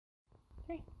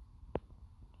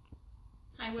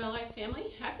Hi, Well Life family.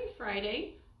 Happy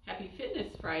Friday. Happy Fitness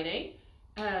Friday.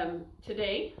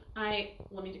 Today,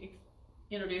 let me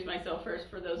introduce myself first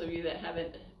for those of you that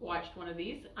haven't watched one of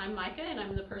these. I'm Micah, and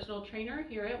I'm the personal trainer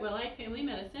here at Well Life Family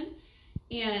Medicine.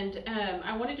 And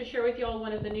I wanted to share with you all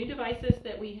one of the new devices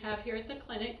that we have here at the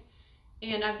clinic.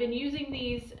 And I've been using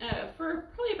these for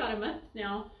probably about a month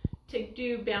now to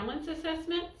do balance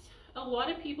assessments. A lot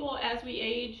of people, as we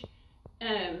age,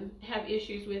 have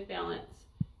issues with balance,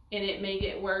 and it may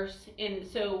get worse. And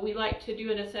so we like to do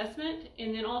an assessment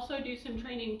and then also do some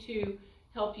training to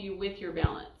help you with your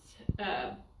balance.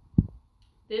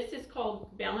 This is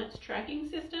called Balance Tracking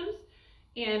Systems.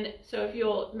 And so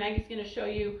if Maggie's going to show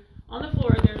you on the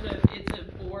floor, it's a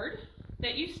board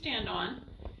that you stand on.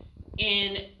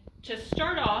 And to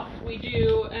start off, we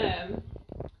do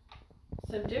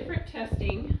some different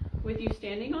testing with you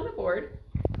standing on the board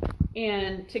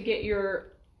and to get your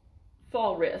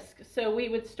fall risk. So we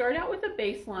would start out with a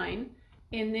baseline,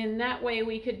 and then that way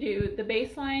we could do the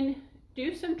baseline,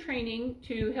 do some training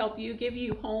to help you, give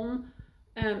you home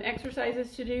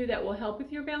exercises to do that will help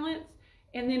with your balance,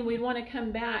 and then we'd want to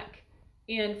come back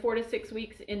in 4 to 6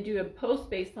 weeks and do a post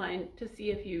baseline to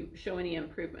see if you show any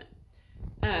improvement.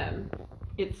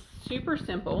 It's super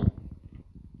simple.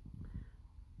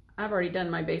 I've already done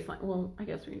my baseline. Well, I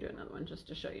guess we can do another one just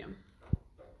to show you.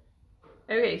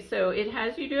 Okay, so it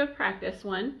has you do a practice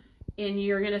one, and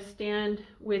you're going to stand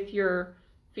with your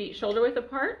feet shoulder width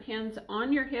apart, hands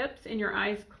on your hips, and your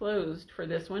eyes closed for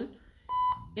this one.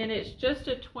 And it's just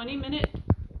a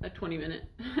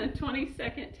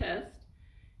 20-second test,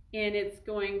 and it's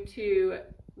going to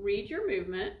read your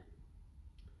movement.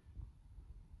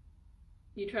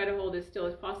 You try to hold as still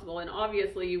as possible, and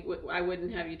obviously I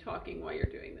wouldn't have you talking while you're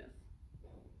doing this.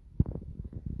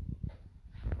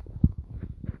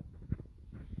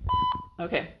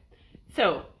 Okay,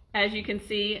 so as you can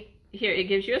see here, it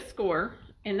gives you a score,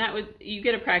 and you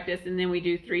get a practice, and then we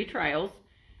do 3 trials.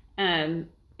 And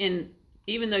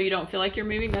even though you don't feel like you're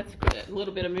moving, that's good. A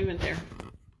little bit of movement there.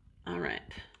 All right.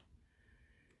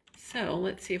 So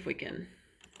let's see if we can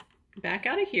back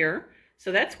out of here.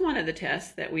 So that's one of the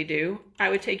tests that we do. I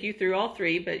would take you through all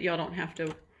 3, but y'all don't have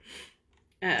to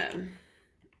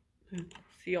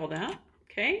see all that.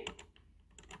 Okay.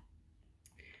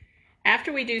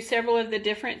 After we do several of the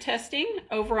different testing,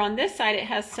 over on this side it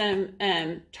has some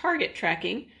target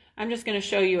tracking. I'm just going to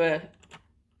show you a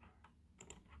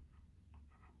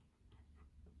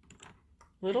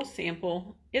little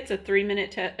sample. It's a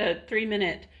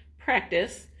 3-minute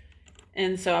practice,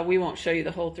 and so we won't show you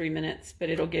the whole 3 minutes,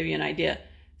 but it'll give you an idea.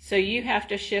 So you have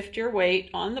to shift your weight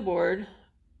on the board.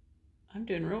 I'm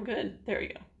doing real good. There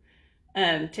you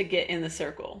go. To get in the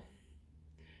circle.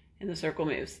 And the circle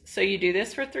moves. So you do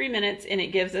this for 3 minutes, and it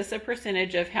gives us a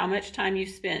percentage of how much time you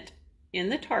spent in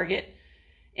the target.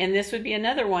 And this would be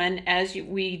another one as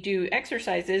we do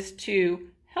exercises to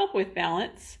help with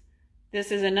balance.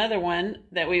 This is another one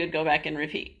that we would go back and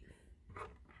repeat.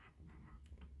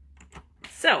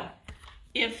 So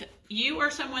if you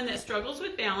are someone that struggles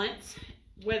with balance,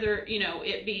 whether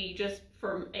it be just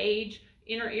from age,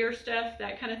 inner ear stuff,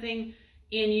 that kind of thing,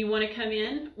 and you want to come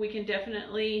in, we can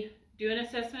definitely do an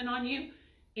assessment on you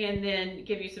and then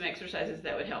give you some exercises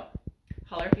that would help.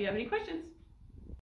 Holler if you have any questions.